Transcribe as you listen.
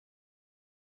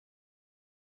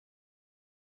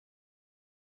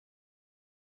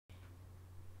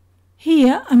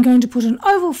Here I'm going to put an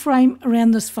oval frame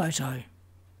around this photo.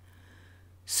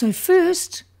 So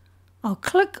first I'll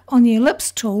click on the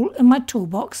ellipse tool in my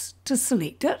toolbox to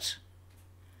select it,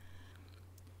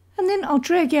 and then I'll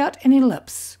drag out an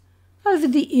ellipse over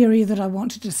the area that I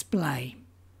want to display.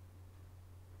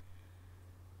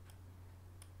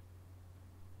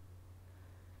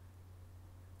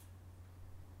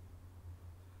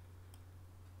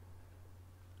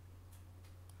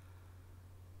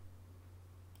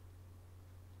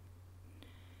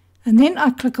 And then I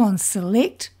click on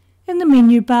Select in the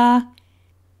menu bar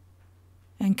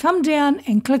and come down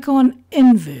and click on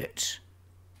Invert.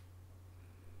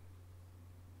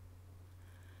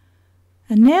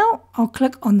 And now I'll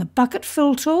click on the Bucket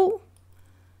Fill tool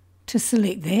to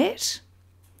select that.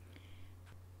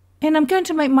 And I'm going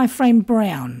to make my frame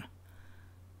brown.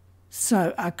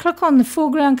 So I click on the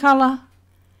foreground colour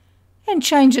and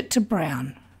change it to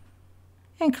brown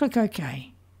and click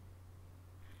OK.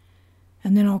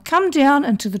 And then I'll come down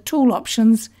into the tool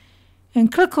options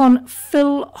and click on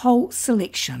Fill Hole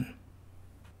Selection.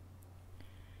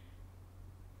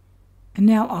 And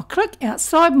now I'll click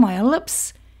outside my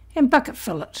ellipse and bucket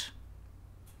fill it.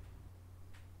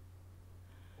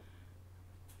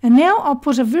 And now I'll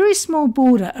put a very small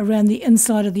border around the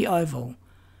inside of the oval.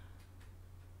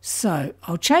 So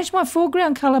I'll change my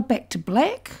foreground colour back to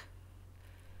black,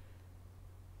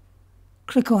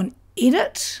 click on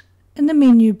Edit in the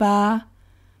menu bar,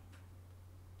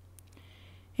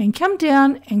 and come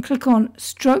down and click on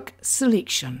Stroke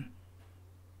Selection.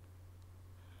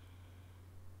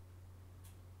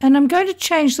 And I'm going to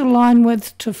change the line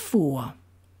width to 4.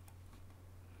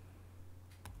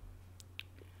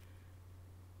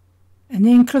 And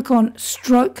then click on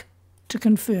Stroke to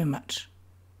confirm it.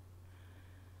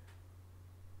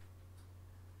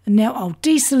 And now I'll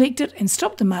deselect it and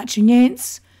stop the marching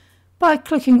ants by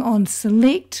clicking on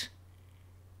Select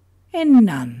and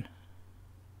None.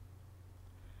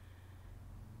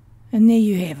 And there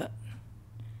you have it.